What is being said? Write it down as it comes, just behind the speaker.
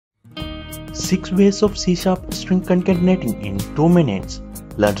6 ways of C# string concatenating in 2 minutes.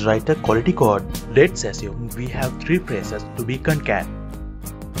 Let's write a quality code. Let's assume we have 3 phrases to be concat.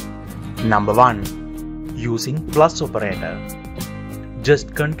 Number 1. Using plus operator. Just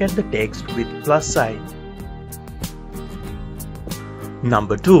concat the text with plus sign.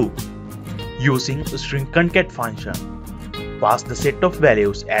 Number 2. Using string concat function. Pass the set of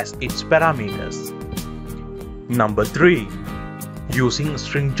values as its parameters. Number 3. Using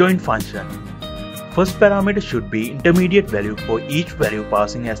String.Join function. First parameter should be intermediate value for each value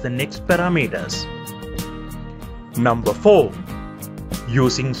passing as the next parameters. Number 4.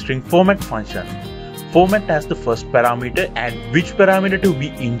 Using String.Format function. Format as the first parameter, and which parameter to be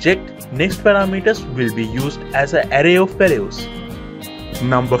inject, next parameters will be used as an array of values.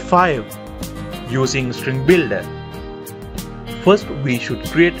 Number 5. Using StringBuilder. First, we should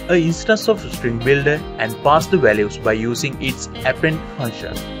create an instance of StringBuilder and pass the values by using its append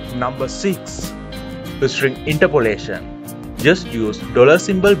function. Number 6. The string interpolation. Just use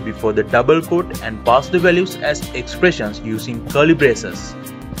 $symbol before the double quote and pass the values as expressions using curly braces.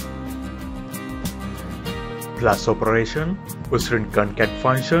 Plus operation, a string concat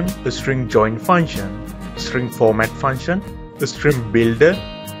function, a string.join function, string.format function, a string.builder,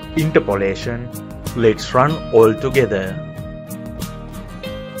 interpolation. Let's run all together.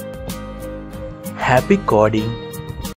 Happy coding!